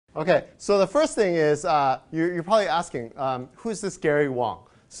Okay, so the first thing is you're probably asking, who's this Gary Wong?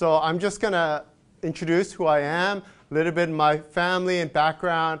 So I'm just going to introduce who I am, a little bit of my family and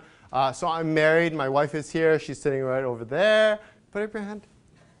background. So I'm married. My wife is here. She's sitting right over there. Put up your hand.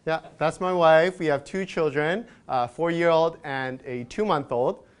 Yeah, that's my wife. We have 2 children, a 4-year-old and a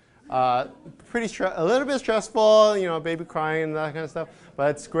 2-month-old. A little bit stressful, you know, baby crying and that kind of stuff,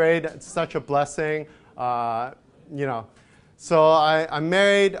 but it's great. It's such a blessing, you know. So I'm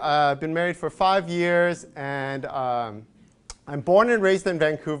married. I've been married for 5 years, and I'm born and raised in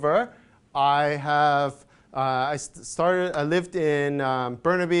Vancouver. I lived in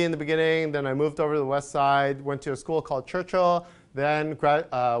Burnaby in the beginning. Then I moved over to the west side. Went to a school called Churchill. Then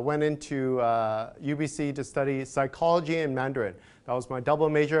went into UBC to study psychology and Mandarin. That was my double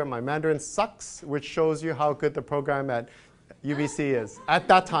major. My Mandarin sucks, which shows you how good the program at UBC is at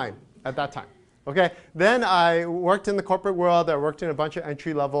that time. Okay, then I worked in the corporate world. I worked in a bunch of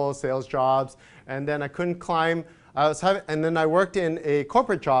entry-level sales jobs, and then I couldn't climb. And then I worked in a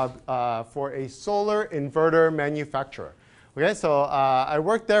corporate job for a solar inverter manufacturer. Okay, so I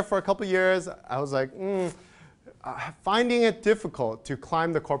worked there for a couple of years. I was like, finding it difficult to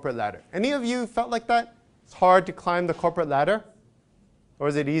climb the corporate ladder. Any of you felt like that? It's hard to climb the corporate ladder? Or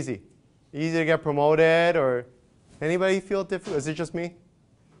is it easy? Easy to get promoted? Or anybody feel difficult? Is it just me?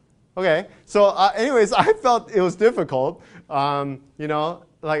 Okay, so anyways, I felt it was difficult. You know,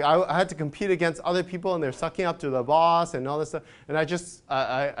 like I had to compete against other people, and they're sucking up to the boss and all this stuff. And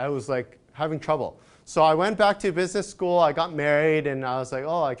I was like having trouble. So I went back to business school. I got married, and I was like,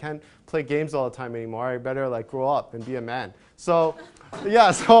 oh, I can't play games all the time anymore. I better like grow up and be a man. So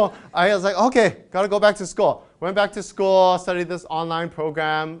yeah, so I was like, okay, got to go back to school. Went back to school, studied this online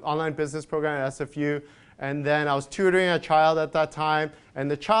business program at SFU. And then I was tutoring a child at that time, and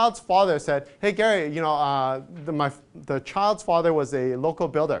the child's father said, hey, Gary, you know, the child's father was a local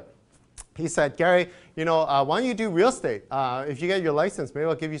builder. He said, Gary, you know, why don't you do real estate? If you get your license, maybe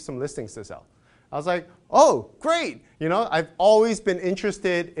I'll give you some listings to sell. I was like, oh, great. You know, I've always been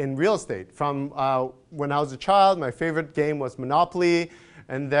interested in real estate. From when I was a child, my favorite game was Monopoly.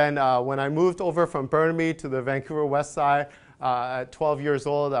 And then when I moved over from Burnaby to the Vancouver west side, at 12 years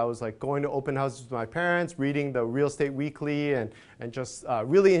old, I was like going to open houses with my parents, reading the Real Estate Weekly, and just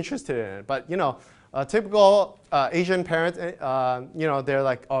really interested in it. But you know, typical Asian parents, you know, they're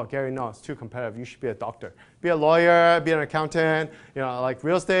like, oh, Gary, no, it's too competitive. You should be a doctor, be a lawyer, be an accountant. You know, like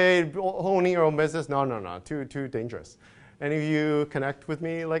real estate, owning your own business. No, too dangerous. Any of you connect with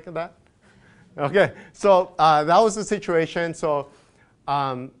me like that? Okay, so that was the situation. So.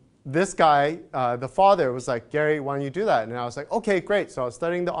 This guy, the father, was like, Gary, why don't you do that? And I was like, okay, great. So I was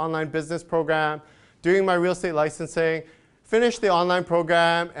studying the online business program, doing my real estate licensing, finished the online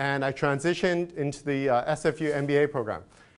program, and I transitioned into the SFU MBA program.